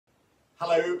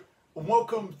Hello and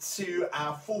welcome to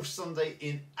our fourth Sunday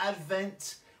in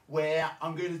Advent, where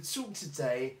I'm going to talk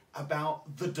today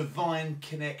about the divine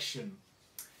connection.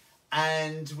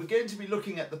 And we're going to be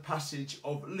looking at the passage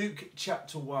of Luke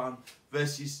chapter 1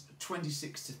 verses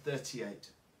 26 to 38.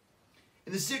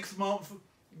 In the 6th month,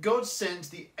 God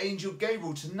sent the angel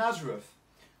Gabriel to Nazareth,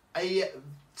 a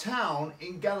town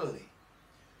in Galilee,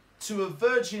 to a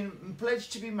virgin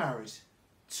pledged to be married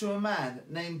to a man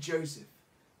named Joseph,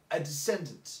 a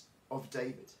descendant of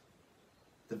David.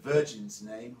 The virgin's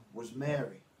name was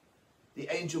Mary. The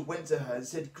angel went to her and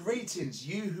said, "Greetings,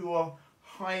 you who are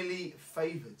highly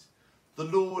favoured. The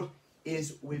Lord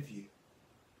is with you."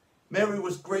 Mary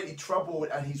was greatly troubled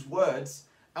at his words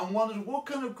and wondered what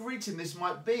kind of greeting this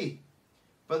might be.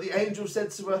 But the angel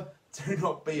said to her, "Do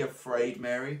not be afraid,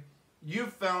 Mary.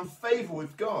 You've found favour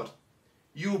with God.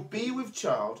 You will be with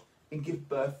child and give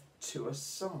birth to a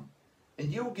son,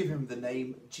 and you will give him the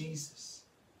name Jesus.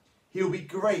 He will be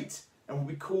great and will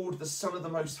be called the Son of the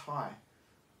Most High.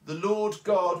 The Lord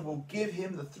God will give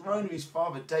him the throne of his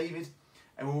father David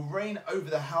and will reign over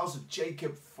the house of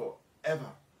Jacob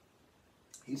forever.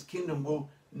 His kingdom will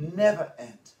never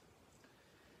end."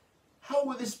 "How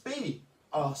will this be?"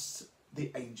 asked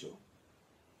the angel.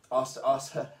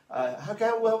 Asked her,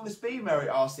 how will this be, Mary?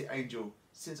 Asked the angel,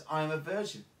 "since I am a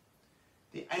virgin?"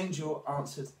 The angel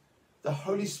answered, "The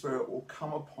Holy Spirit will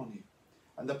come upon you,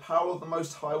 and the power of the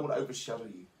Most High will overshadow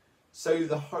you. So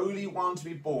the Holy One to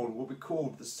be born will be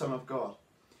called the Son of God.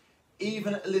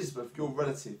 Even Elizabeth, your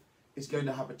relative, is going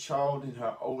to have a child in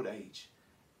her old age,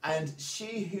 and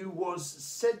she who was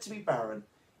said to be barren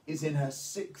is in her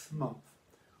 6th month.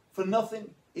 For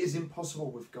nothing is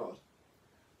impossible with God."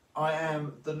 "I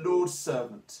am the Lord's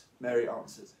servant," Mary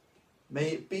answered. "May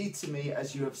it be to me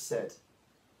as you have said."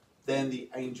 Then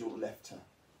the angel left her.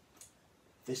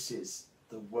 This is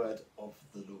the word of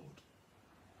the Lord.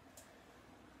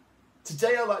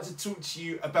 Today I'd like to talk to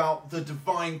you about the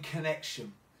divine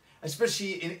connection.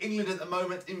 Especially in England at the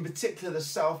moment, in particular the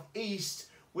South East,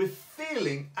 we're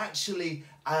feeling actually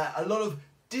a lot of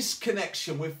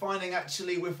disconnection. We're finding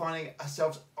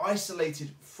ourselves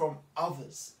isolated from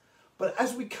others. But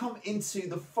as we come into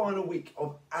the final week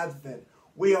of Advent,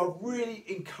 we are really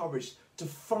encouraged to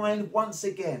find once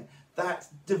again that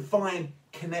divine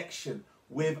connection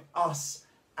with us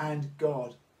and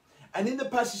God. And in the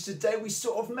passage today, we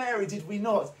saw of Mary, did we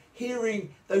not?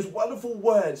 Hearing those wonderful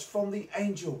words from the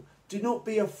angel. "Do not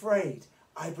be afraid.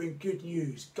 I bring good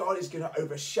news. God is going to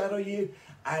overshadow you,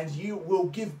 and you will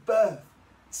give birth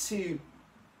to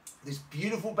this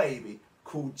beautiful baby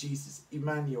called Jesus,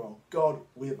 Emmanuel, God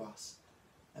with us."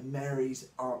 And Mary's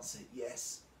answer,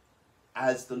 "Yes,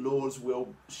 as the Lord's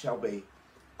will shall be,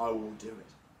 I will do it."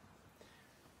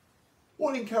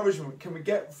 What encouragement can we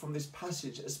get from this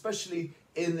passage, especially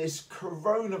in this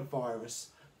coronavirus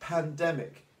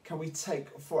pandemic, can we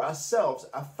take for ourselves,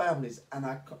 our families, and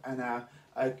our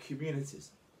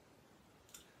communities?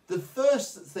 The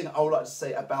first thing I would like to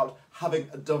say about having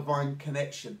a divine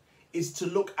connection is to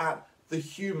look at the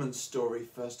human story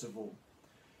first of all.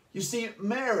 You see,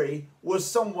 Mary was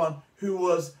someone who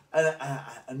was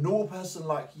a normal person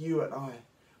like you and I.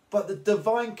 But the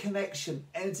divine connection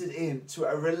entered into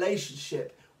a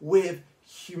relationship with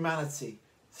humanity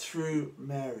through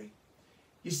Mary.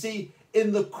 You see,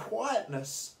 in the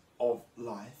quietness of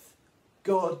life,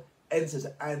 God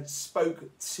entered and spoke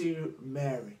to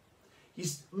Mary.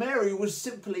 Mary was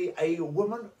simply a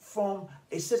woman from,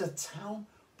 it said a town,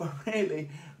 but really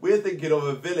we're thinking of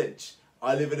a village.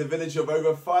 I live in a village of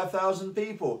over 5,000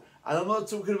 people, and I'm not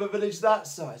talking of a village that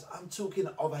size. I'm talking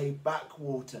of a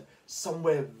backwater,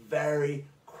 somewhere very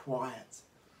quiet.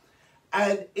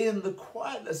 And in the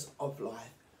quietness of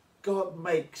life, God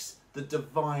makes the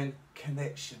divine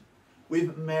connection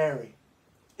with Mary.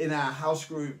 In our house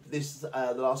group the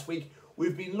last week,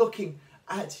 we've been looking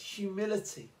at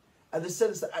humility, and the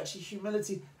sense that actually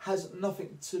humility has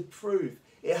nothing to prove.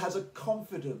 It has a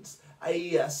confidence,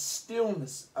 a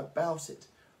stillness about it.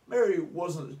 Mary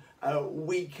wasn't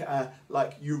weak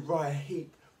like Uriah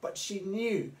Heep, but she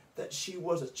knew that she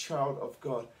was a child of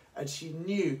God, and she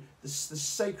knew the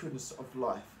sacredness of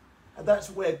life. And that's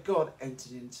where God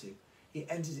entered into. He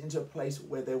entered into a place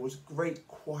where there was great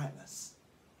quietness.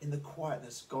 In the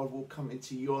quietness, God will come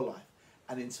into your life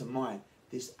and into mine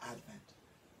this Advent.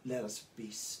 Let us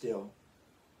be still.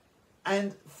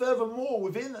 And furthermore,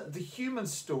 within the human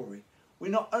story, we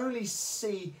not only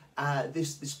see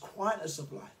this quietness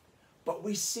of life, but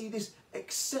we see this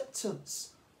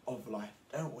acceptance of life,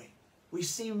 don't we? We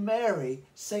see Mary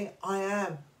saying, "I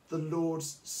am the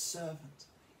Lord's servant."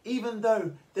 Even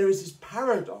though there is this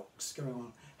paradox going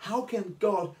on, how can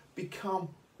God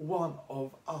become one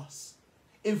of us.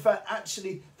 In fact,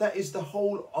 actually, that is the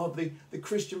whole of the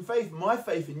Christian faith. My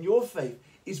faith and your faith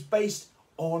is based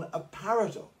on a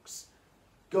paradox.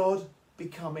 God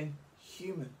becoming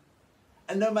human.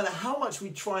 And no matter how much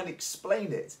we try and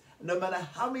explain it, no matter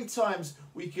how many times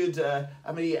we could,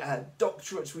 how many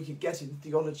doctorates we could get in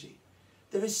theology,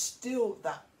 there is still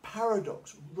that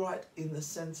paradox right in the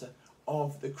centre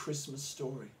of the Christmas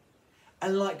story.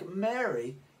 And like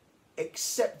Mary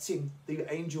accepting the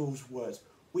angel's words,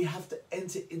 we have to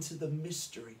enter into the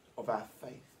mystery of our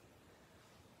faith.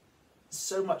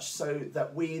 So much so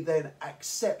that we then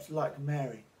accept, like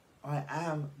Mary, I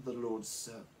am the Lord's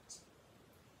servant.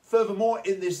 Furthermore,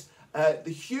 in this,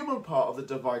 the human part of the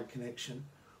divine connection,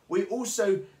 we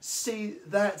also see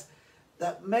that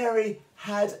Mary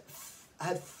had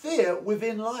fear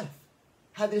within life,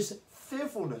 had this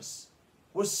fearfulness,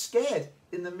 was scared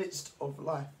in the midst of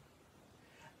life.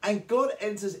 And God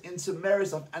enters into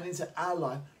Mary's life and into our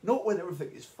life, not when everything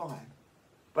is fine,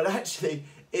 but actually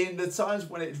in the times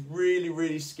when it's really,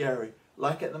 really scary,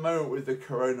 like at the moment with the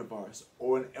coronavirus,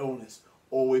 or an illness,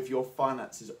 or with your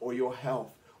finances, or your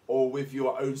health, or with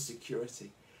your own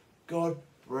security. God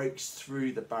breaks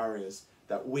through the barriers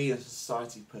that we as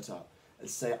society put up and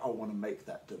say, I want to make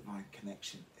that divine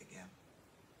connection again.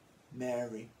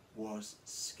 Mary was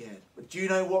scared. But do you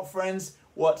know what, friends?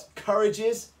 What courage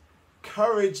is?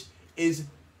 Courage is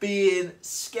being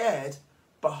scared,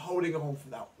 but holding on for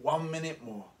that 1 minute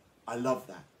more. I love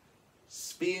that.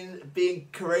 Being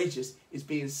courageous is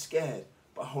being scared,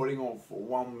 but holding on for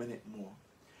 1 minute more.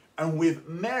 And with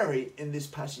Mary in this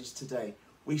passage today,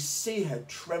 we see her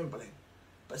trembling,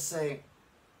 but saying,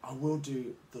 I will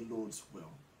do the Lord's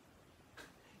will.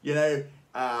 You know,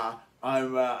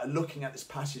 I'm looking at this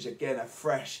passage again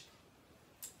afresh.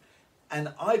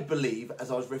 And I believe,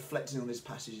 as I was reflecting on these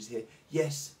passages here,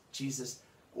 yes, Jesus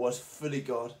was fully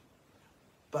God,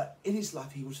 but in his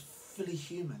life he was fully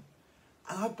human.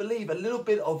 And I believe a little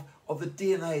bit of the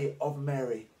DNA of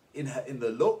Mary in the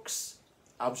looks.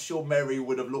 I'm sure Mary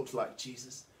would have looked like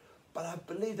Jesus, but I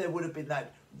believe there would have been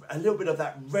a little bit of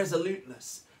that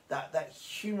resoluteness, that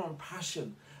human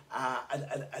passion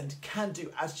and can-do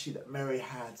attitude that Mary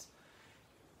had,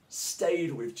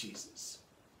 stayed with Jesus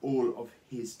all of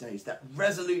his days, that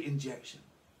resolute injection.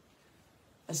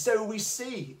 And so we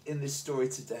see in this story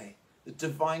today, the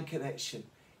divine connection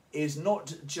is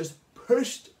not just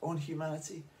pushed on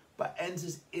humanity, but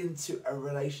enters into a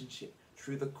relationship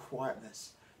through the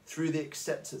quietness, through the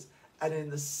acceptance, and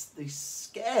in the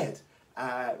scared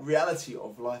reality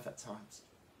of life at times.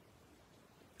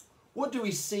 What do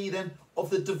we see then of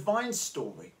the divine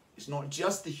story? It's not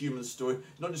just the human story,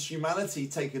 not just humanity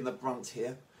taking the brunt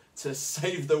here to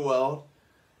save the world.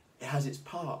 It has its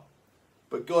part.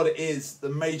 But God is the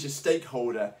major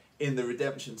stakeholder in the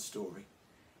redemption story.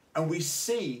 And we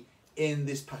see in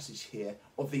this passage here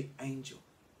of the angel.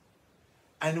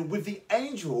 And with the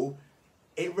angel,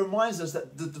 it reminds us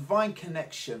that the divine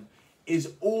connection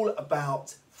is all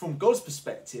about, from God's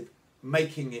perspective,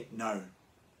 making it known.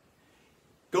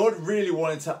 God really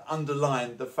wanted to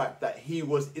underline the fact that he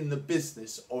was in the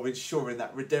business of ensuring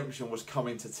that redemption was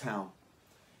coming to town.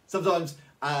 Sometimes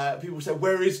people say,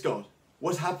 where is God?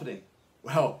 What's happening?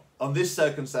 Well, on this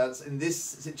circumstance, in this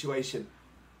situation,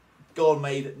 God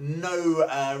made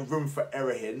no room for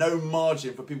error here, no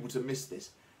margin for people to miss this.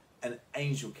 An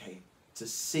angel came to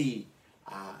see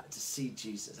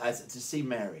Jesus, to see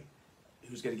Mary,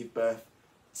 who's going to give birth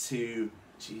to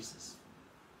Jesus.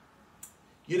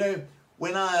 You know,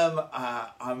 when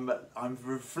I'm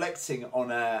reflecting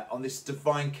on this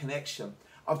divine connection,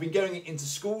 I've been going into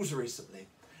schools recently,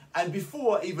 and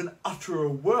before I even utter a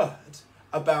word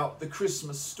about the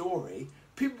Christmas story,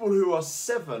 people who are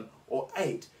 7 or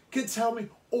 8 can tell me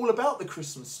all about the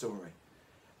Christmas story.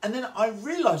 And then I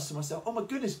realised to myself, oh my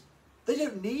goodness, they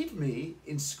don't need me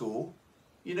in school,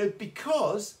 you know,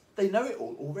 because they know it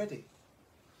all already.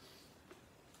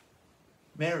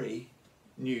 Mary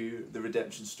knew the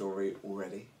redemption story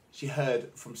already. She heard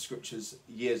from scriptures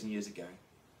years and years ago.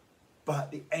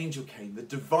 But the angel came, the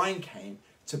divine came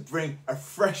to bring a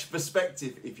fresh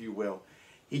perspective, if you will.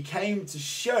 He came to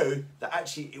show that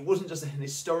actually it wasn't just an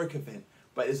historic event,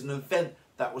 but it's an event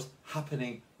that was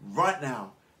happening right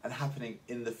now and happening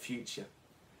in the future.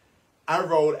 Our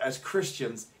role as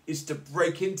Christians is to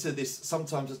break into this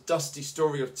sometimes a dusty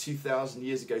story of 2,000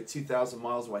 years ago, 2,000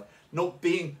 miles away, not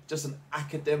being just an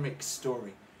academic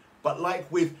story, but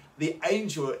like with the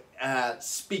angel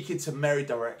speaking to Mary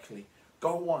directly,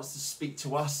 God wants to speak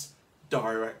to us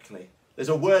directly. There's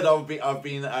a word I've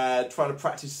been trying to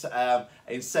practice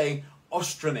in saying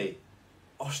ostrony.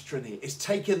 Ostrony. It's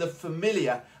taking the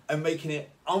familiar and making it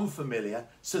unfamiliar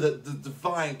so that the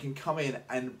divine can come in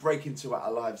and break into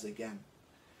our lives again.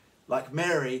 Like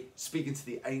Mary speaking to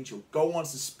the angel, God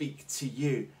wants to speak to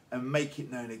you and make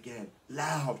it known again.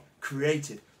 Loud,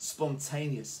 creative,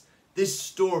 spontaneous. This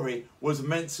story was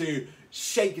meant to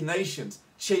shake nations,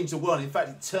 change the world. In fact,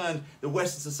 it turned the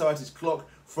Western society's clock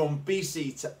from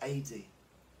BC to AD.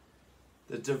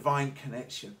 The divine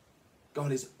connection.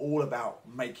 God is all about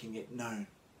making it known.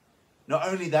 Not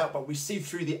only that, but we see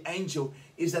through the angel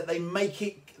is that the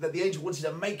angel wanted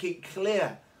to make it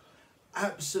clear.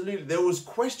 Absolutely. There was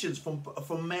questions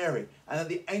from Mary, and that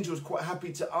the angel was quite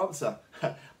happy to answer.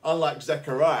 Unlike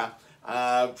Zechariah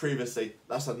previously,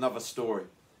 that's another story.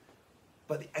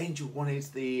 But the angel wanted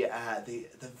the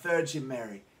Virgin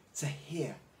Mary to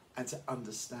hear and to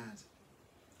understand.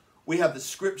 We have the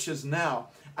scriptures now,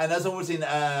 and as I was in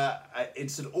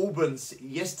St Albans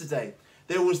yesterday,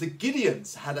 there was the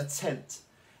Gideons had a tent,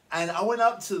 and I went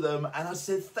up to them and I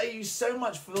said, "Thank you so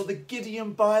much for the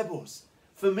Gideon Bibles."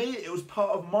 For me, it was part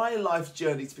of my life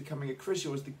journey to becoming a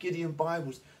Christian, was the Gideon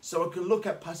Bibles, so I can look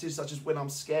at passages such as when I'm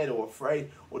scared or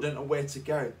afraid or don't know where to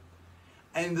go.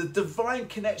 And the divine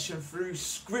connection through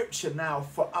scripture now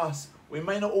for us, we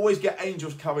may not always get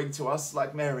angels coming to us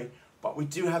like Mary, but we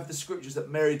do have the scriptures that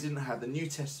Mary didn't have, the New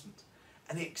Testament.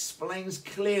 And it explains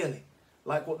clearly,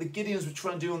 like what the Gideons were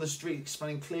trying to do on the street,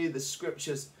 explaining clearly the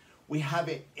scriptures. We have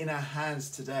it in our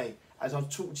hands today. As I've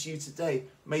talked to you today,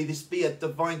 may this be a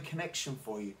divine connection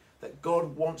for you, that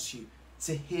God wants you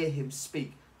to hear him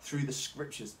speak through the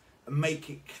scriptures and make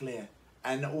it clear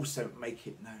and also make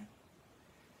it known.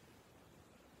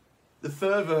 The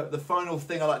final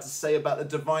thing I like to say about the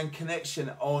divine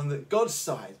connection on God's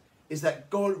side is that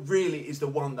God really is the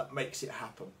one that makes it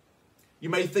happen. You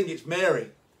may think it's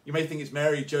Mary. You may think it's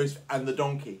Mary, Joseph and the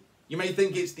donkey. You may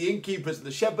think it's the innkeepers and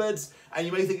the shepherds, and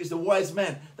you may think it's the wise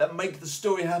men that make the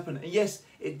story happen. And yes,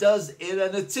 it does in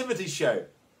a nativity show.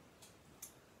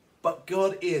 But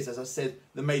God is, as I said,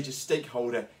 the major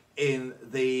stakeholder in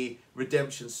the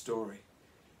redemption story.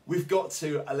 We've got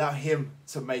to allow him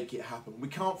to make it happen. We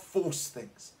can't force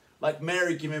things. Like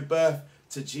Mary giving birth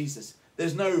to Jesus.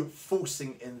 There's no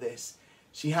forcing in this.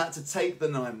 She had to take the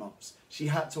 9 months. She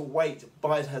had to wait,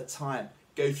 bide her time.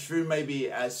 Go through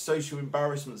maybe social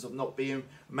embarrassments of not being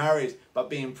married but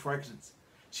being pregnant.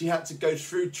 She had to go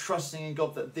through trusting in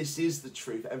God that this is the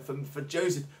truth, and for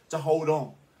Joseph to hold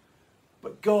on.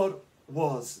 But God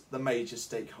was the major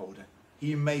stakeholder.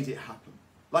 He made it happen.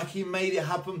 Like he made it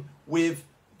happen with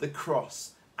the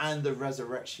cross and the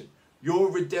resurrection.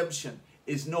 Your redemption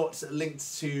is not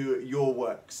linked to your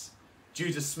works.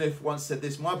 Judah Smith once said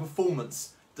this: "My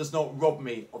performance does not rob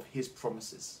me of his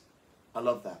promises." I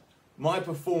love that. My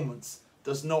performance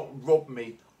does not rob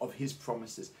me of his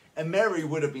promises. And Mary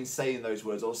would have been saying those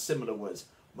words or similar words.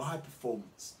 My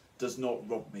performance does not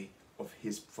rob me of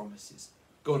his promises.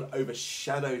 God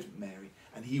overshadowed Mary,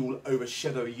 and he will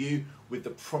overshadow you with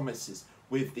the promises,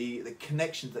 with the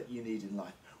connections that you need in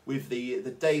life, with the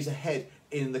days ahead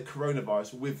in the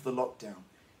coronavirus, with the lockdown.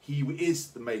 He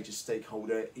is the major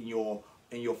stakeholder in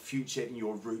your future, in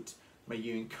your route. May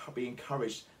you be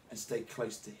encouraged and stay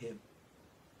close to him.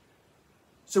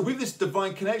 So with this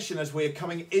divine connection, as we're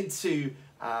coming into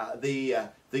the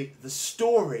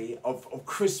story of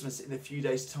Christmas in a few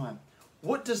days' time,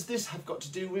 what does this have got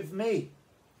to do with me?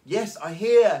 Yes, I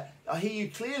hear you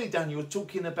clearly, Daniel. You're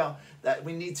talking about that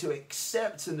we need to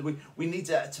accept, and we need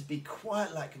to be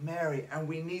quiet like Mary, and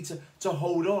we need to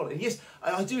hold on. And yes,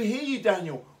 I do hear you,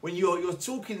 Daniel, when you're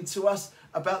talking to us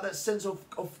about that sense of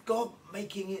God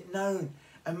making it known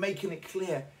and making it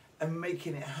clear and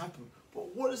making it happen.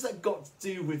 But what has that got to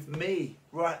do with me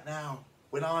right now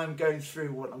when I'm going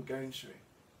through what I'm going through?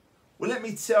 Well, let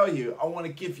me tell you, I want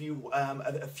to give you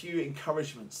a few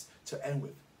encouragements to end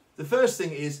with. The first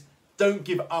thing is, don't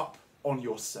give up on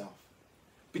yourself.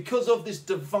 Because of this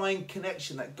divine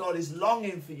connection that God is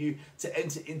longing for you to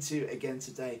enter into again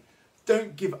today,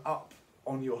 don't give up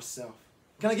on yourself.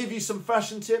 Can I give you some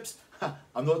fashion tips?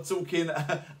 I'm not talking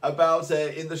about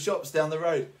in the shops down the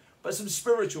road, but some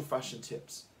spiritual fashion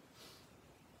tips.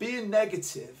 Being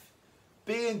negative,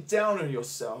 being down on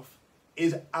yourself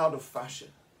is out of fashion.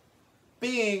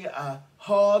 Being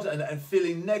hard and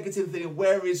feeling negative, thinking,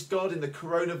 where is God in the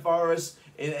coronavirus?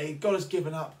 God has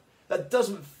given up. That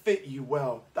doesn't fit you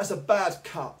well. That's a bad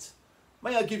cut.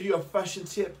 May I give you a fashion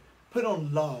tip? Put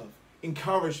on love,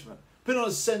 encouragement. Put on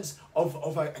a sense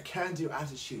of a can-do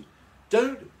attitude.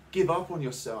 Don't give up on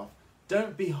yourself.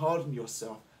 Don't be hard on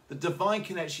yourself. The divine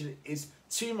connection is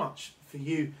too much for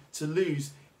you to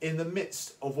lose in the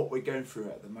midst of what we're going through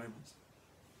at the moment.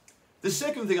 The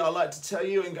second thing I'd like to tell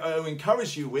you and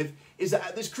encourage you with is that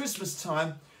at this Christmas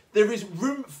time, There is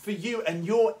room for you and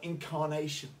your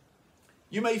incarnation.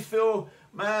 You may feel,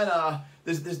 man,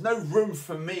 there's no room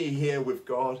for me here with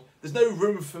God. There's no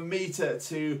room for me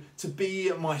to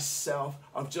be myself.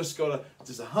 I've just got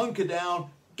to hunker down,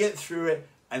 get through it,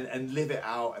 and live it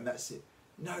out, and that's it.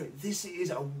 No, this is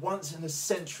a once in a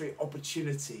century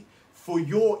opportunity for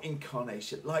your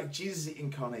incarnation, like Jesus'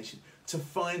 incarnation, to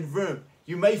find room.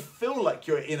 You may feel like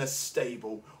you're in a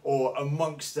stable or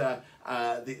amongst the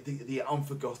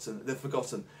unforgotten, the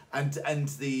forgotten, and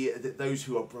those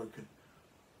who are broken.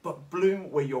 But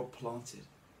bloom where you're planted.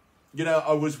 You know,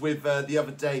 I was with the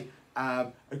other day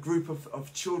a group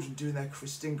of children doing their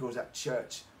Christingles at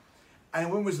church,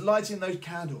 and when we was lighting those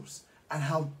candles, and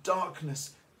how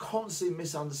darkness constantly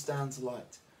misunderstands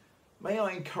light. May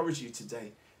I encourage you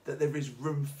today that there is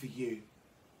room for you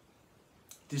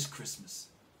this Christmas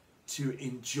to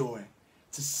enjoy,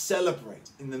 to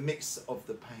celebrate in the midst of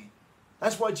the pain.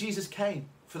 That's why Jesus came,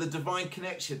 for the divine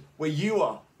connection where you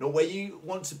are, not where you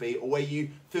want to be or where you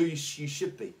feel you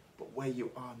should be, but where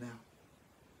you are now.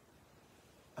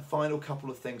 A final couple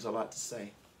of things I'd like to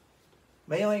say.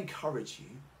 May I encourage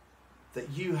you that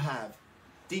you have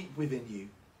deep within you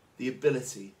the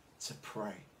ability to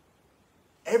pray.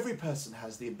 Every person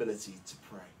has the ability to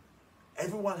pray.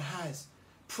 Everyone has.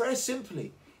 Prayer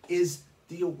simply is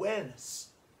the awareness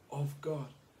of God.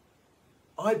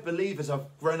 I believe as I've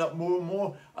grown up more and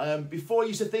more, before I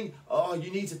used to think, oh,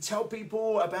 you need to tell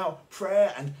people about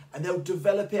prayer and they'll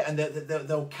develop it and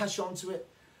they'll catch on to it.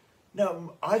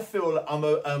 No, I feel I'm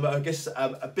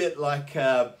a bit like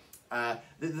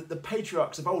the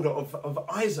patriarchs of old, of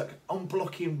Isaac,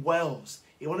 unblocking wells.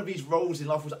 One of his roles in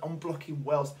life was unblocking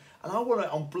wells. And I want to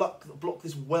unblock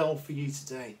this well for you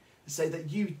today and say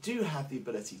that you do have the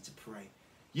ability to pray.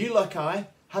 You, like I,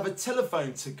 have a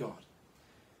telephone to God.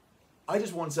 I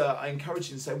just want to encourage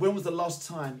you to say, when was the last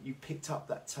time you picked up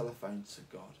that telephone to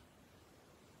God?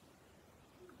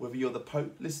 Whether you're the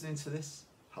Pope listening to this,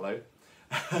 hello.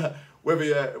 whether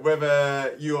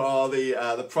you are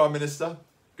the Prime Minister,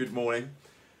 good morning.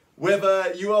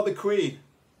 Whether you are the Queen,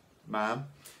 ma'am.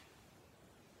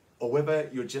 Or whether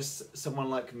you're just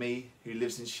someone like me who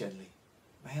lives in Shenley,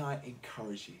 may I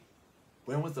encourage you,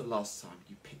 when was the last time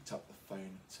you picked up the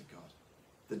phone to God?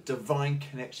 The divine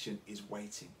connection is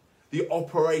waiting. The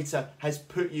operator has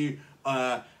put you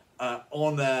on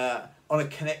a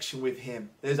connection with him.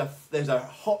 There's a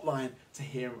hotline to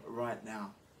him right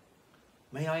now.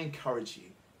 May I encourage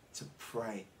you to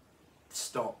pray,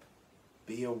 stop,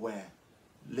 be aware,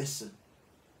 listen.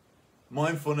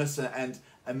 Mindfulness and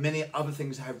many other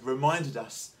things have reminded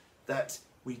us that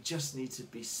we just need to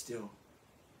be still.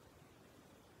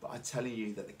 But I'm telling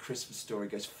you that the Christmas story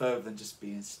goes further than just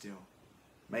being still.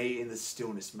 May in the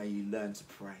stillness, may you learn to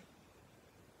pray.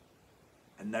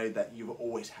 And know that you've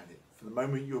always had it, from the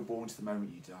moment you were born to the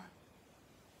moment you die.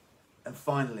 And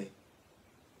finally,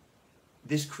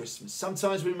 this Christmas,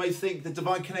 sometimes we may think the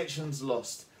divine connection's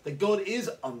lost, that God is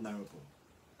unknowable.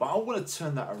 But I want to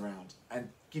turn that around and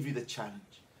give you the challenge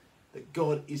that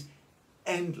God is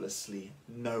endlessly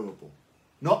knowable.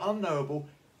 Not unknowable,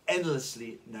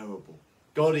 endlessly knowable.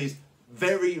 God is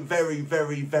very, very,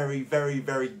 very, very, very,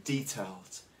 very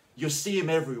detailed. You see him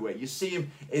everywhere. You see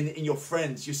him in your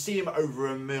friends. You see him over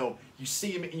a meal. You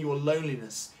see him in your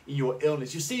loneliness, in your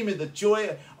illness. You see him in the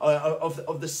joy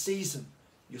of the season.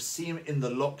 You see him in the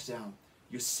lockdown.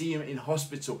 You see him in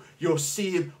hospital. You'll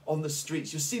see him on the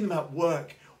streets. You'll see him at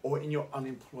work or in your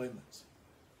unemployment.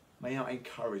 May I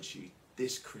encourage you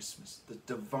this Christmas, the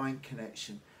divine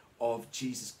connection of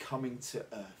Jesus coming to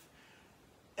earth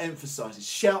emphasizes,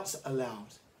 shouts aloud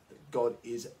that God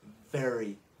is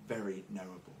very, very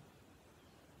knowable.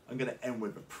 I'm going to end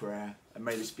with a prayer, and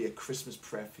may this be a Christmas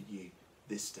prayer for you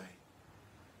this day.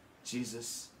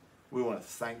 Jesus, we want to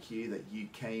thank you that you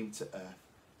came to earth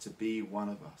to be one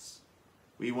of us.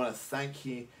 We want to thank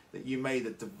you that you made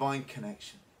a divine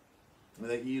connection and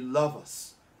that you love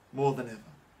us more than ever.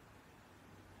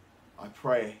 I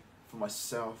pray for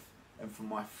myself and for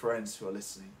my friends who are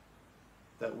listening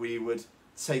that we would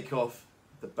take off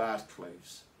the bad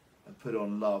clothes and put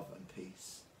on love and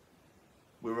peace.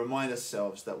 We remind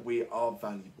ourselves that we are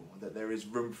valuable and that there is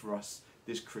room for us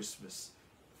this Christmas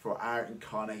for our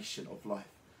incarnation of life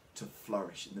to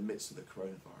flourish in the midst of the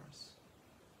coronavirus.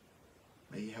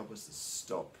 May you help us to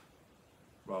stop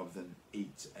rather than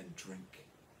eat and drink.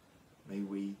 May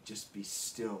we just be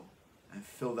still and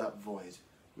fill that void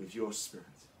with your Spirit.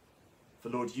 For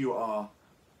Lord, you are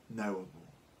knowable.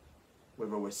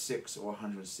 Whether we're 6 or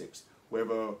 106,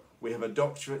 whether we have a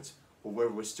doctorate or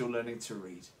whether we're still learning to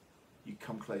read, you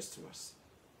come close to us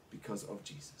because of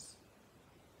Jesus.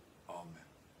 Amen.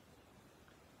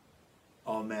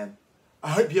 Amen.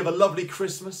 I hope you have a lovely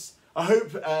Christmas. I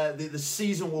hope the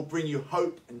season will bring you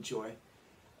hope and joy.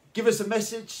 Give us a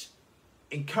message.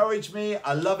 Encourage me.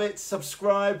 I love it.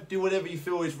 Subscribe. Do whatever you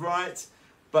feel is right.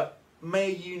 But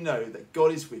may you know that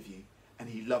God is with you and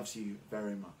he loves you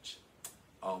very much.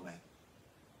 Amen.